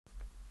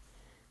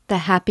The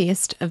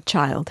happiest of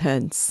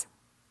childhoods.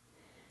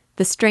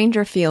 The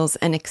stranger feels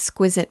an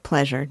exquisite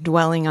pleasure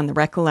dwelling on the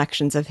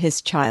recollections of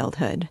his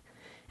childhood,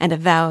 and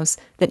avows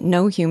that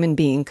no human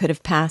being could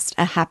have passed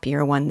a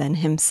happier one than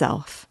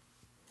himself.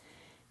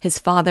 His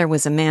father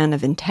was a man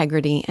of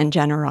integrity and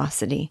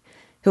generosity,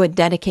 who had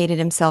dedicated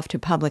himself to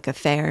public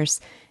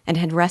affairs and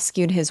had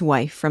rescued his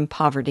wife from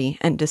poverty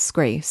and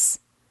disgrace.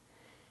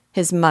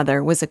 His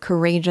mother was a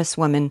courageous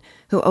woman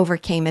who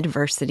overcame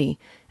adversity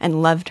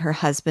and loved her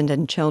husband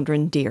and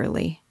children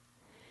dearly.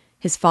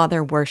 His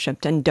father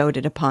worshipped and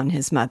doted upon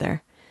his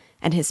mother,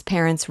 and his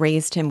parents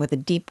raised him with a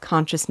deep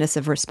consciousness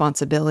of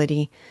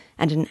responsibility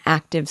and an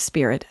active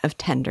spirit of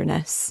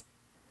tenderness.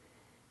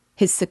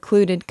 His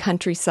secluded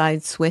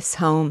countryside Swiss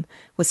home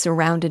was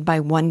surrounded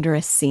by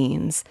wondrous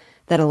scenes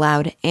that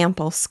allowed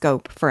ample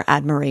scope for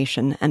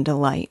admiration and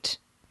delight.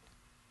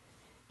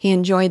 He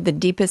enjoyed the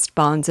deepest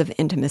bonds of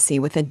intimacy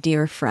with a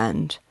dear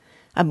friend,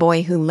 a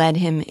boy who led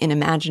him in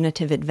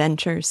imaginative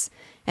adventures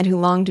and who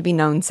longed to be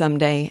known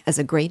someday as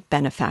a great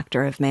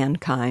benefactor of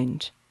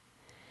mankind.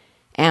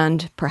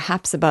 And,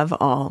 perhaps above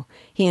all,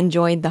 he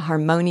enjoyed the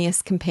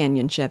harmonious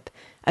companionship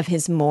of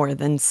his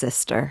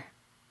more-than-sister.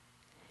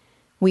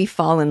 We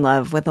fall in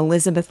love with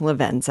Elizabeth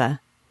Lavenza.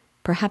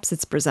 Perhaps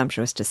it's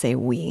presumptuous to say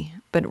we,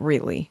 but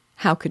really,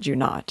 how could you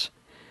not?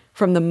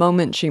 From the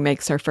moment she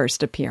makes her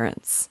first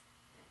appearance.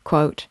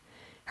 Quote,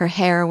 "Her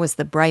hair was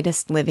the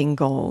brightest living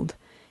gold,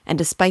 and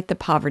despite the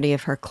poverty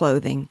of her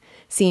clothing,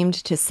 seemed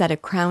to set a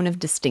crown of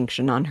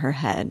distinction on her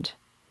head.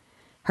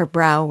 Her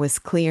brow was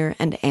clear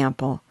and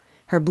ample,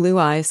 her blue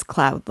eyes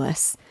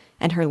cloudless,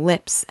 and her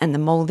lips and the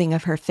molding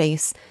of her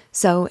face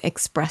so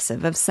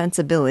expressive of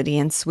sensibility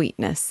and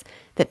sweetness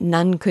that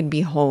none could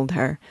behold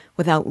her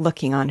without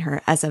looking on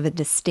her as of a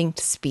distinct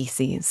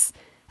species,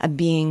 a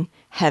being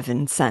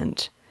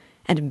heaven-sent,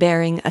 and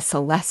bearing a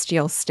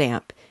celestial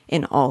stamp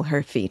in all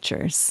her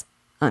features."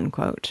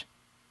 Unquote.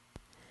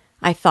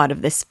 I thought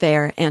of this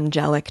fair,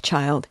 angelic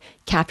child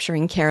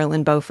capturing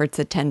Carolyn Beaufort's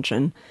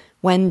attention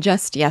when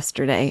just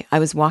yesterday I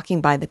was walking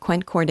by the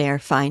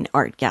Quent-Cordair Fine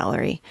Art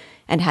Gallery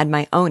and had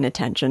my own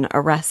attention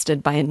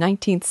arrested by a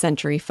 19th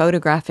century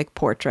photographic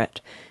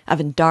portrait of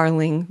a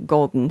darling,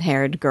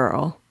 golden-haired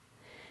girl.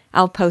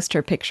 I'll post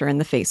her picture in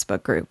the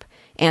Facebook group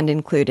and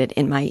include it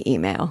in my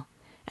email.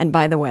 And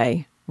by the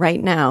way,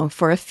 right now,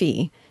 for a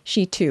fee,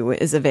 she too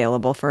is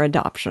available for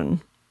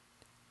adoption.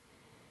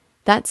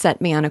 That set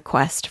me on a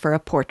quest for a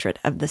portrait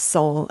of the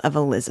soul of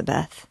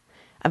Elizabeth,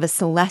 of a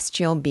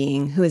celestial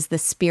being who is the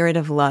spirit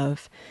of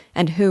love,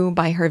 and who,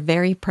 by her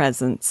very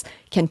presence,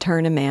 can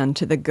turn a man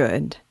to the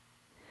good.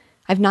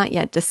 I've not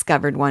yet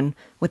discovered one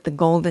with the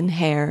golden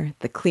hair,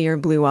 the clear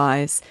blue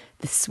eyes,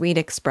 the sweet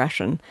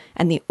expression,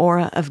 and the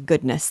aura of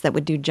goodness that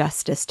would do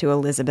justice to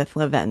Elizabeth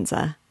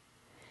Lavenza.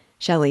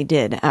 Shelley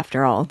did,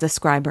 after all,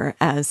 describe her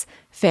as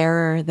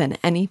fairer than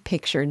any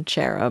pictured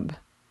cherub.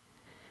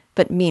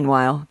 But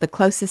meanwhile, the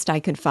closest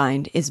I could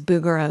find is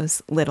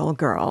Bouguereau's little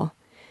girl,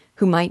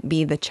 who might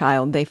be the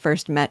child they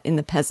first met in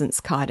the peasant's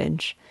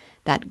cottage,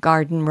 that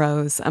garden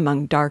rose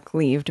among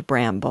dark-leaved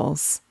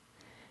brambles.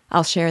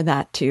 I'll share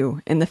that,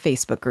 too, in the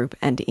Facebook group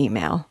and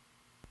email.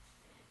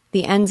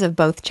 The ends of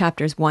both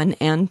chapters 1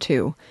 and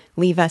 2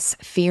 leave us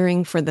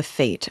fearing for the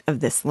fate of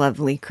this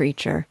lovely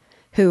creature,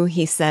 who,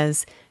 he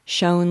says,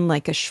 shone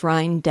like a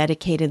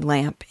shrine-dedicated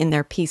lamp in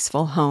their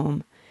peaceful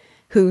home,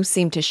 who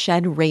seemed to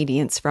shed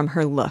radiance from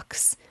her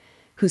looks,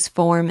 whose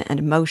form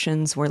and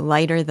motions were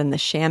lighter than the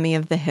chamois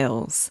of the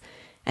hills,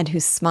 and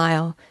whose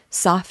smile,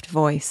 soft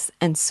voice,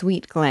 and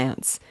sweet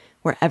glance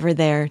were ever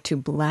there to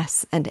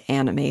bless and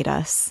animate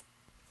us.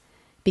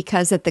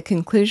 Because at the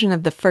conclusion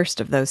of the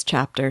first of those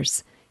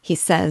chapters, he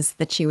says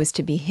that she was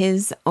to be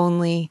his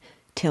only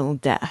till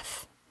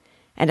death,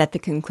 and at the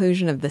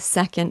conclusion of the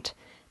second,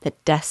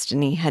 that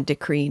destiny had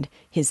decreed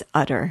his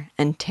utter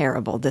and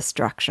terrible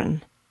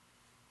destruction.